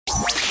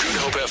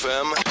Hope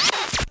FM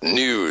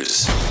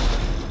News.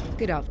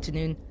 Good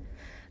afternoon.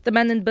 The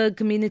Manenberg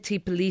Community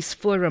Police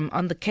Forum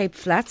on the Cape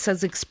Flats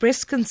has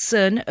expressed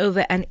concern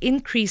over an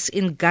increase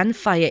in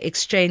gunfire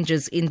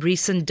exchanges in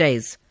recent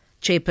days.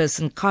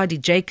 Chairperson Cardi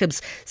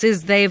Jacobs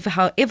says there has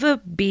however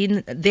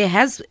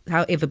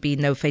been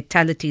no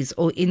fatalities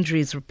or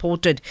injuries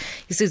reported.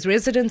 He says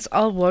residents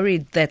are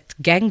worried that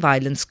gang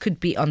violence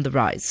could be on the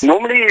rise.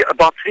 Normally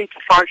about 3 to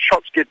 5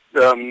 shots get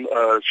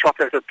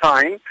shot at a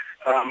time.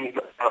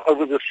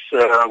 Over this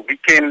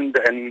weekend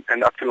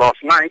and up to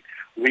last night,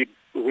 we've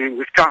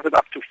counted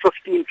up to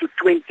 15 to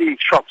 20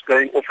 shots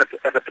going off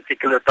at a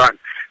particular time,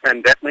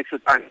 and that makes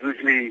it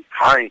unusually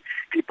high.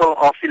 People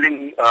are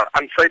feeling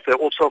unsafe. They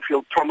also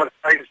feel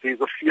traumatized.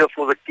 There's a fear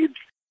for the kids.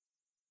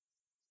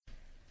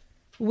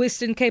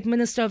 Western Cape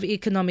Minister of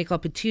Economic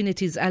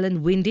Opportunities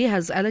Alan Winde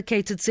has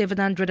allocated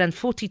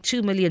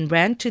 742 million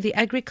rand to the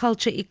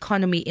agriculture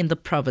economy in the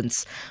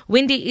province.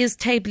 Winde is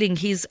tabling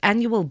his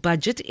annual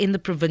budget in the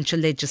provincial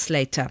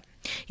legislature.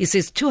 He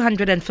says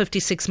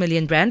 256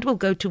 million rand will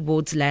go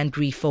towards land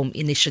reform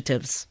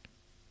initiatives.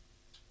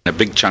 A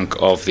big chunk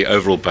of the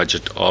overall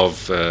budget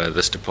of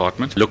this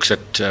department looks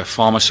at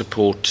farmer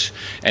support,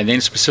 and then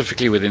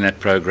specifically within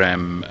that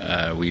program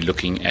we're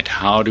looking at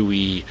how do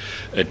we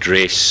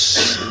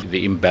address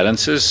the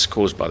imbalances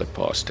caused by the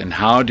past and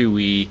how do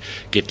we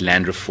get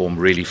land reform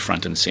really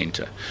front and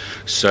centre.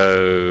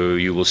 So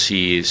you will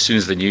see as soon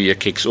as the new year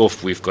kicks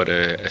off, we've got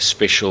a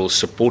special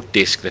support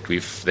desk that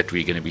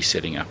we're going to be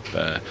setting up.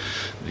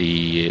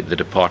 The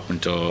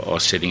department are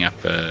setting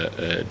up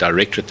a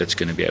directorate that's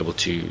going to be able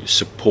to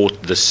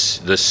support this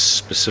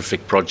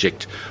specific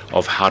project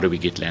of how do we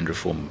get land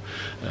reform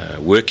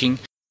working.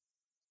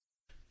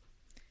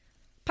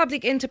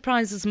 Public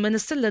Enterprises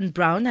Minister Lynn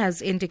Brown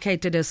has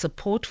indicated her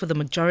support for the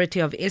majority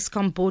of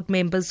Eskom board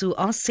members who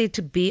are said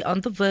to be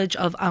on the verge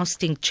of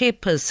ousting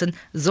chairperson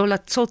Zola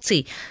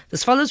Tsotsi.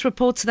 This follows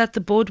reports that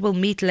the board will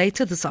meet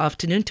later this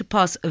afternoon to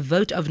pass a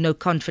vote of no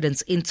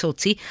confidence in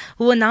Tsotsi,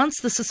 who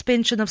announced the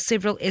suspension of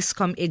several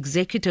Eskom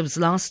executives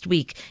last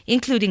week,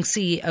 including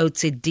CEO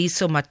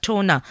Tsediso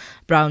Matona.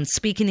 Brown,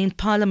 speaking in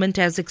Parliament,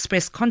 has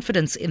expressed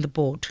confidence in the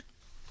board.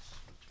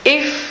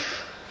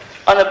 If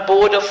on a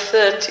board of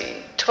 30,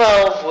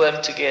 12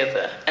 work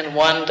together and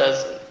one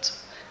doesn't,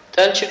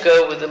 don't you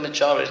go with the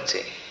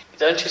majority?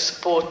 Don't you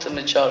support the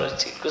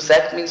majority? Because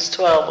that means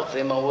 12 of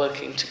them are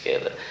working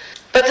together.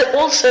 But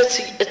also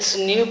it's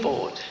a new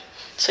board.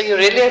 So you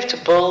really have to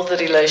build the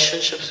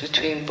relationships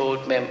between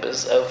board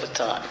members over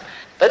time.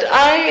 But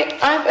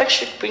I've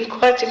actually been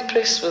quite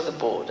impressed with the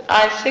board.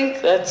 I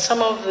think that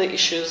some of the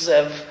issues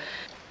have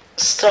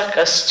struck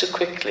us too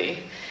quickly.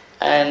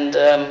 And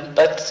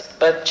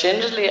but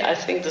generally, I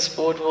think this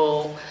board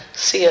will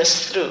see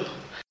us through.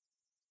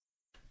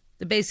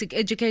 The Basic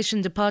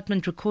Education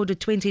Department recorded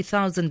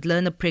 20,000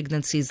 learner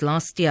pregnancies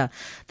last year.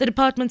 The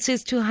department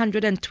says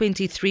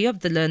 223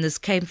 of the learners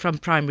came from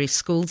primary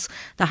schools.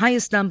 The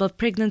highest number of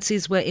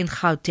pregnancies were in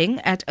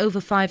Gauteng at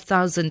over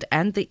 5,000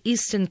 and the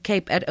Eastern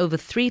Cape at over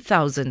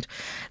 3,000.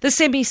 The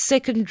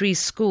semi-secondary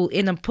school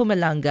in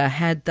Mpumalanga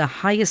had the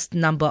highest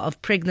number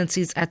of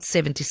pregnancies at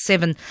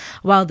 77,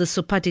 while the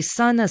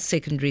Supatisana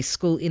Secondary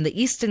School in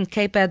the Eastern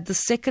Cape had the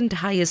second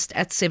highest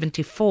at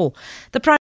 74. The